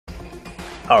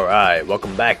Alright,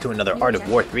 welcome back to another Art of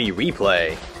War 3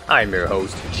 replay. I'm your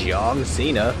host, JEONG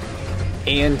SINAH,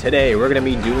 and today we're going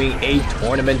to be doing a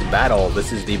tournament battle.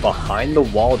 This is the behind the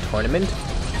wall tournament.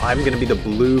 I'm going to be the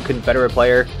blue Confederate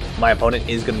player. My opponent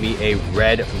is going to be a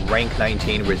red rank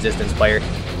 19 resistance player.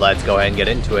 Let's go ahead and get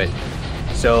into it.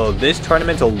 So this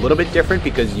tournament's a little bit different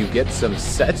because you get some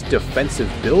set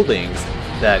defensive buildings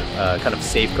that kind of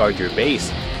safeguard your base.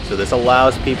 So this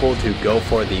allows people to go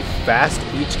for the fast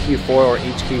HQ4 or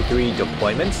HQ3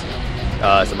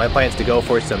 deployments. So my plan is to go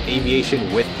for some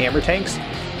aviation with hammer tanks.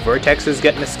 Vertex is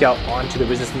getting a scout onto the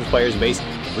resistance player's base.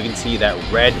 We can see that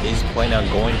red is planning on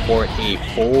going for a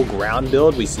full ground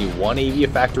build. We see one Avia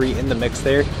factory in the mix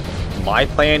there. My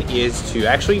plan is to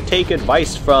actually take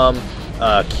advice from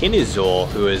kinezul,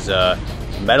 who is a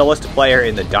medalist player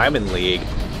in the Diamond League.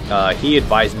 He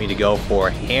advised me to go for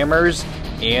hammers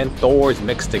and Thors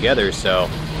mixed together. So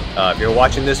if you're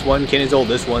watching this one, kinezul,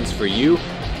 this one's for you.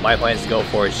 My plan is to go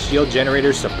for a shield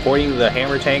generator supporting the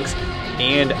hammer tanks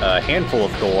and a handful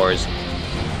of Thors.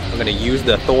 I'm going to use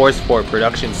the Thors for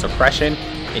production suppression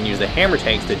and use the hammer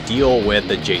tanks to deal with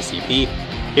the JCP.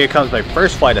 Here comes my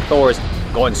first flight of Thors,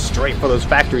 going straight for those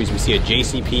factories. We see a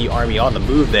JCP army on the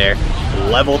move there.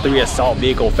 Level 3 assault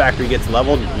vehicle factory gets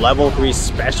leveled. Level 3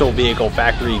 special vehicle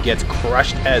factory gets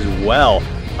crushed as well.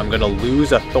 I'm going to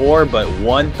lose a Thor, but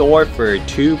one Thor for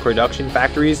 2 production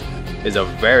factories is a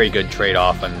very good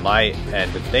trade-off on my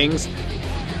end of things.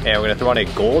 And we're going to throw on a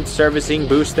gold servicing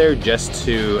boost there just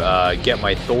to get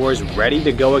my Thors ready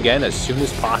to go again as soon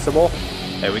as possible.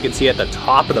 And we can see at the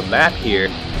top of the map here,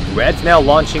 Red's now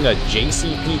launching a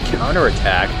JCP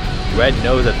counterattack. Red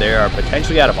knows that they are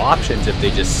potentially out of options if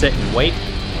they just sit and wait.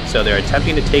 So they're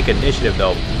attempting to take initiative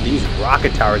though. These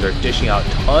rocket towers are dishing out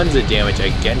tons of damage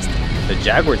against the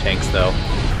Jaguar tanks though.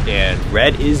 And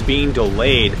red is being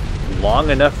delayed long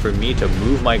enough for me to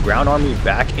move my ground army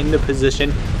back into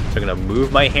position. So I'm going to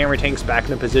move my hammer tanks back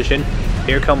into position.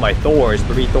 Here come my Thors.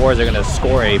 3 Thors are going to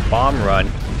score a bomb run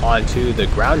onto the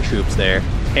ground troops there.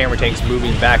 Hammer tanks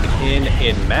moving back in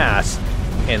mass.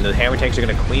 And the hammer tanks are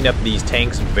going to clean up these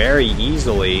tanks very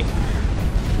easily.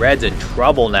 Red's in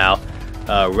trouble now.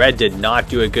 Red did not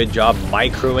do a good job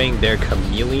microing their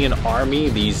chameleon army.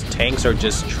 These tanks are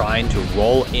just trying to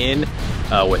roll in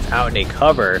without any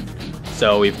cover.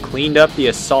 So we've cleaned up the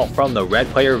assault from the red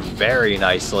player very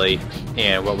nicely.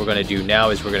 And what we're going to do now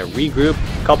is we're going to regroup.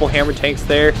 A couple hammer tanks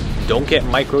there don't get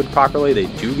microed properly. They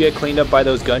do get cleaned up by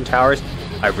those gun towers.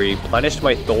 I've replenished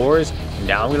my Thors.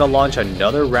 Now I'm going to launch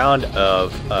another round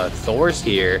of Thors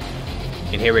here.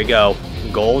 And here we go.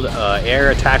 Gold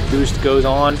air attack boost goes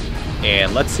on.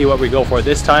 And let's see what we go for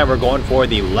this time. We're going for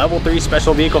the level 3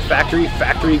 special vehicle factory.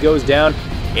 Factory goes down.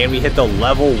 And we hit the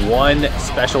level 1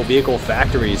 special vehicle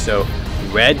factory. So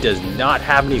red does not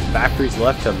have any factories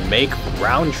left to make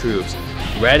ground troops.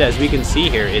 Red, as we can see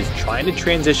here, is trying to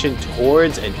transition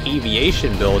towards an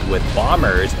aviation build with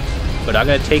bombers. But I'm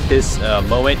going to take this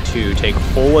moment to take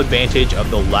full advantage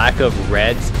of the lack of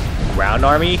red's ground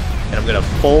army. And I'm going to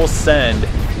full send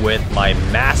with my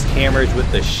massed hammers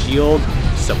with the shield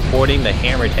supporting the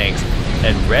hammer tanks.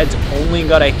 And red's only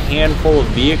got a handful of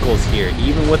vehicles here.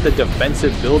 Even with the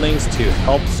defensive buildings to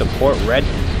help support red,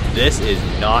 this is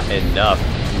not enough.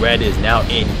 Red is now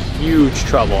in huge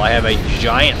trouble. I have a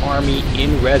giant army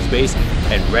in red's base,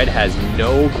 and red has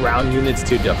no ground units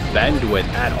to defend with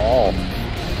at all.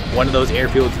 One of those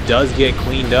airfields does get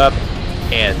cleaned up,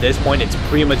 and at this point it's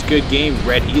pretty much good game.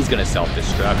 Red is going to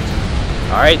self-destruct.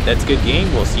 Alright, that's good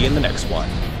game. We'll see you in the next one.